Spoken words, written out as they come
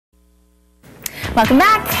Welcome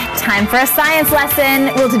back. Time for a science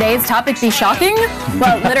lesson. Will today's topic be shocking?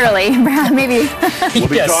 Well, literally, maybe. We'll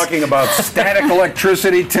be talking about static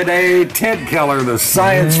electricity today. Ted Keller, the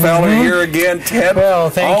Science Feller, here again. Ted, well,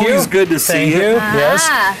 thank you. Always good to see you. Yes.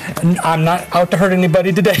 I'm not out to hurt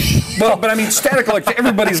anybody today. Well, but I mean, static electricity,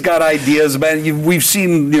 everybody's got ideas, man. We've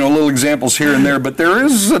seen, little examples here and there, but there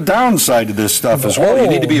is a downside to this stuff as well. You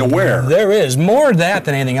need to be aware. There is. More of that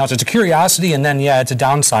than anything else. It's a curiosity, and then, yeah, it's a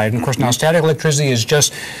downside. And of course, now static electricity is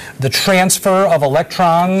just the transfer of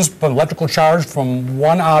electrons, electrical charge from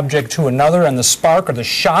one object to another, and the spark or the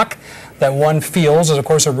shock that one feels is, of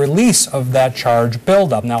course, a release of that charge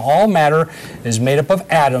buildup. Now, all matter is made up of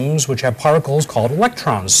atoms, which have particles called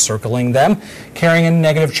electrons circling them, carrying a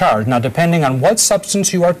negative charge. Now, depending on what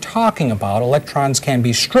substance you are talking about, electrons can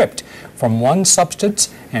be stripped from one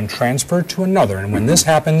substance and transferred to another. And when this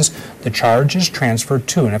happens, the charge is transferred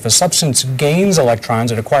too. And if a substance gains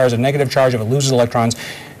electrons, it acquires a negative charge. If it loses electrons,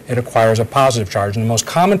 it acquires a positive charge. And the most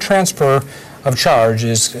common transfer of charge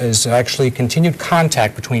is actually continued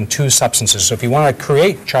contact between two substances. So if you want to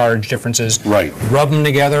create charge differences, rub them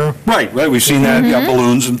together. Right. We've seen that,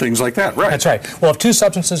 balloons and things like that, That's right. Well, if two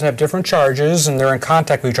substances have different charges and they're in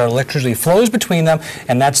contact with each other, electricity flows between them,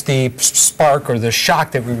 and that's the spark or the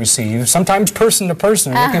shock that we receive, sometimes person to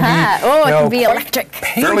person. It can be, it can be electric.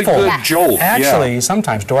 Fairly good jolt. Actually,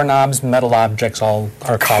 sometimes doorknobs, metal objects all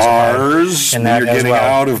are cars, in that you're getting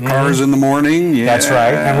out of cars in the morning. Yeah. That's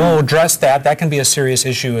right. And we'll address that. That can be a serious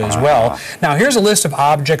issue as well. Now, here's a list of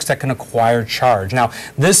objects that can acquire charge. Now,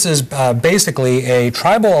 this is basically a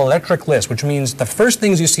triboelectric list, which means the first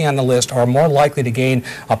things you see on the list are more likely to gain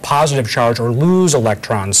a positive charge or lose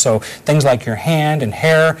electrons. So things like your hand and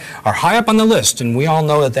hair are high up on the list, and we all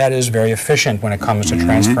know that that is very efficient when it comes to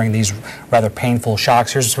transferring these rather painful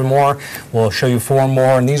shocks. Here's some more. We'll show you 4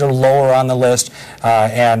 more, and these are lower on the list.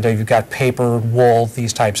 And you've got paper, wool,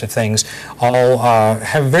 these types of things, all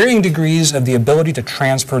have varying degrees of the ability to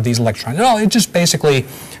transfer these electrons. It just basically,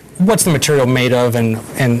 what's the material made of,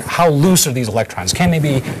 and how loose are these electrons? Can they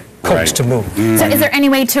be coaxed to move? So is there any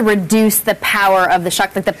way to reduce the power of the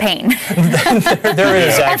shock, like the pain? there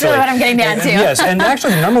is, actually. That's really what I'm getting down to. Yes, and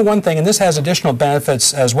actually the number one thing, and this has additional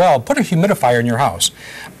benefits as well, put a humidifier in your house.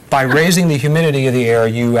 By raising the humidity of the air,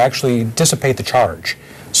 you actually dissipate the charge.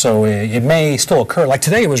 So it may still occur. Like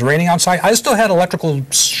today, it was raining outside. I still had electrical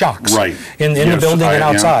shocks in the building and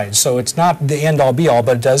outside. So it's not the end-all, be-all,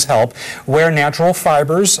 but it does help. Wear natural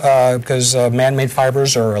fibers, because man-made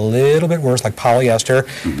fibers are a little bit worse, like polyester.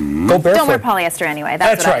 Go barefoot. Don't wear polyester anyway.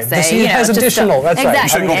 That's what right. I say. See, it has additional. That's right. You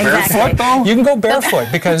should go barefoot, though? You can go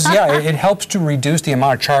barefoot because, it helps to reduce the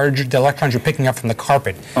amount of charge, the electrons you're picking up from the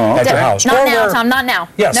carpet at your house. Not now, Tom. Not now.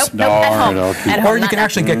 Yes. Nope. At home. Or you can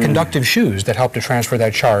actually get conductive shoes that help to transfer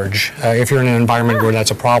that charge if you're in an environment where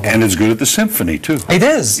that's a problem. And it's good at the symphony, too. It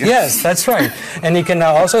is, yes, that's right. And you can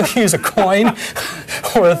also use a coin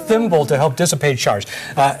or a thimble to help dissipate charge.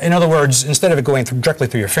 In other words, instead of it going directly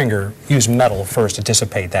through your finger, use metal first to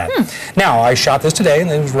dissipate that. Now, I shot this today,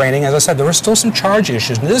 and it was raining. As I said, there were still some charge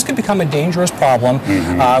issues. And this can become a dangerous problem.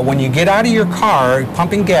 When you get out of your car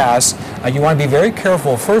pumping gas, you want to be very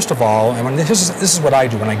careful, first of all. And this is what I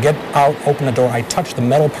do. When I get out, open the door, I touch the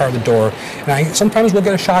metal part of the door, and I sometimes will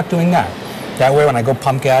get a shock doing that. That way, when I go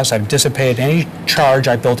pump gas, I've dissipated any charge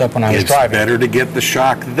I built up when I was driving. It's better to get the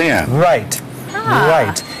shock then. Right.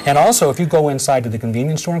 Right. And also, if you go inside to the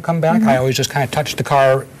convenience store and come back, I always just kind of touch the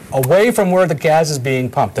car away from where the gas is being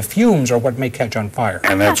pumped. The fumes are what may catch on fire.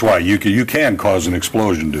 And that's why you can cause an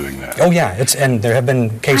explosion doing that. Oh, yeah. And there have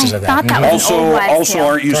been cases of that. Also,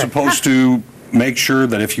 aren't you supposed to make sure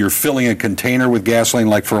that if you're filling a container with gasoline,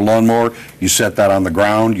 like for a lawnmower, you set that on the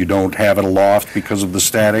ground, you don't have it aloft because of the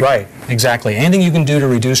static? Right, exactly. Anything you can do to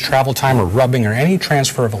reduce travel time or rubbing or any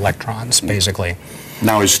transfer of electrons, basically.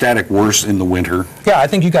 Now, is static worse in the winter? Yeah, I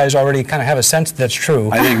think you guys already kind of have a sense that's true.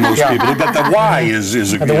 I think most people do, but the why is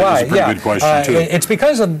a pretty good question, too. It's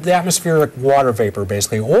because of the atmospheric water vapor,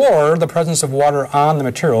 basically, or the presence of water on the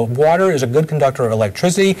material. Water is a good conductor of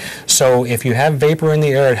electricity, so if you have vapor in the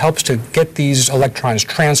air, it helps to get these electrons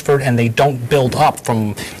transferred, and they don't build up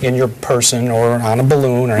from in your person or on a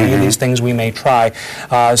balloon or any of these things we may try.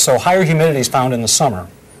 So higher humidity is found in the summer,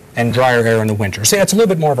 and drier air in the winter. See, that's a little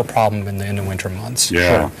bit more of a problem in the winter months.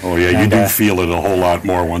 Yeah. Sure. Oh, yeah. You do feel it a whole lot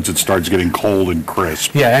more once it starts getting cold and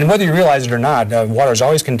crisp. Yeah, and whether you realize it or not, water is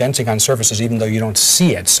always condensing on surfaces even though you don't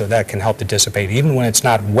see it, so that can help to dissipate. Even when it's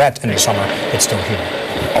not wet in the summer, it's still here.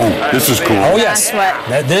 Oh, this is cool. Oh, yes. Gosh,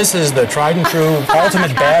 what? This is the tried and true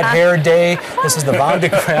ultimate bad hair day. This is the Von de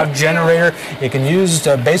Graaff generator. It can use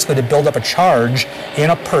basically to build up a charge in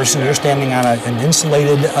a person. You're standing on an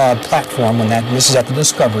insulated platform this is at the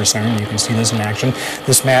Discovery Center, and you can see this in action.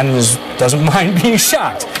 This man doesn't mind being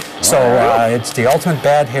shocked. So it's the ultimate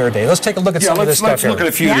bad hair day. Let's take a look at some of this stuff let's here. look at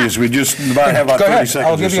a few of these. We just have about Go 30 ahead. seconds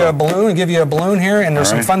I'll give you a balloon. Give you a balloon here, and there's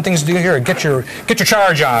some fun things to do here. Get your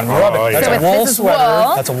charge on. Rub it. That's So a wool this is sweater.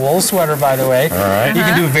 wool. That's a wool sweater, by the way. All right. You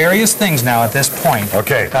can do various things now at this point.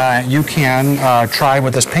 Okay. You can try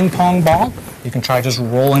with this ping pong ball. You can try just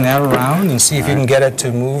rolling that around and see if you can get it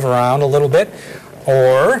to move around a little bit,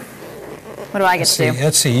 or. What do I get to do?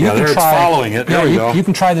 Let's see. You Yeah, can there it's try. following it. There we go. You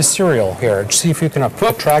can try the cereal here. See if you can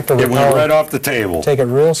attract the It went remote. right off the table. Take it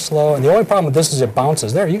real slow. And the only problem with this is it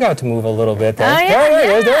bounces. There, you got it to move a little bit. There. Oh,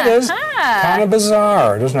 yeah, There it is. Ah. Kind of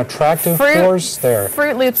bizarre. There's an attractive force there.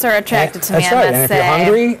 Fruit Loops are attracted to me, That's I right. must And if say. you're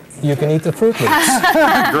hungry, you can eat the Fruit Loops.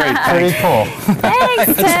 Great. Pretty cool.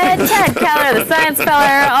 Thanks, Ted. Ted Keller, the Science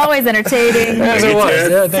Feller, always entertaining. Yes, it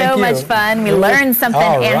was. Yeah, thank So you. much fun. We learned something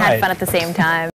All and had right. fun at the same time.